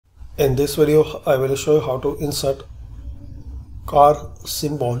In this video, I will show you how to insert car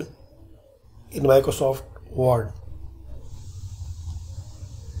symbol in Microsoft Word.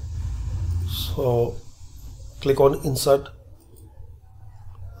 So click on insert,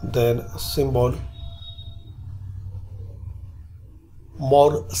 then symbol,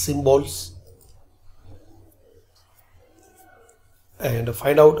 more symbols, and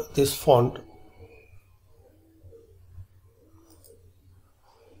find out this font.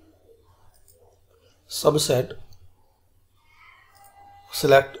 Subset,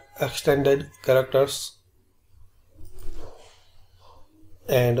 select extended characters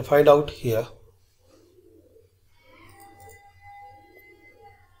and find out here.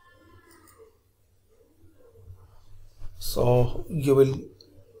 So you will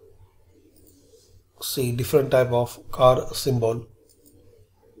see different type of car symbol.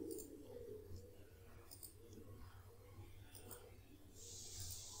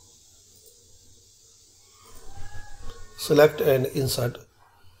 Select and insert.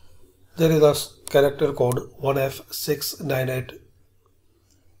 There is a character code 1F698.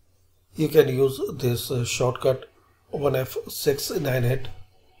 You can use this shortcut 1F698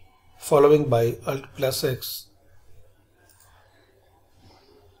 following by Alt+X.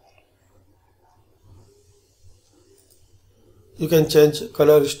 You can change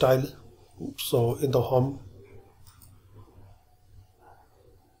color style. So in the home,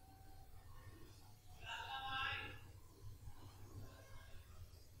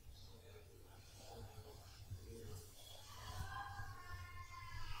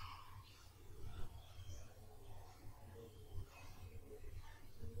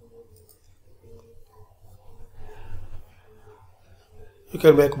 you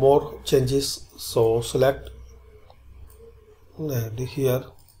can make more changes. So select, and here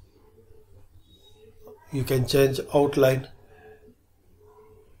you can change outline.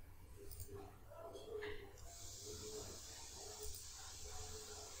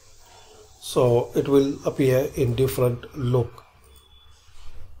 So it will appear in different look.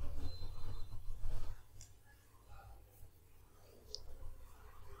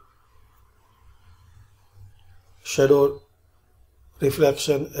 Shadow,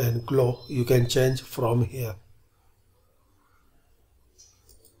 reflection and glow you can change from here.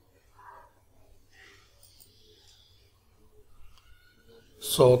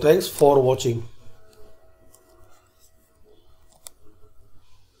 So thanks for watching.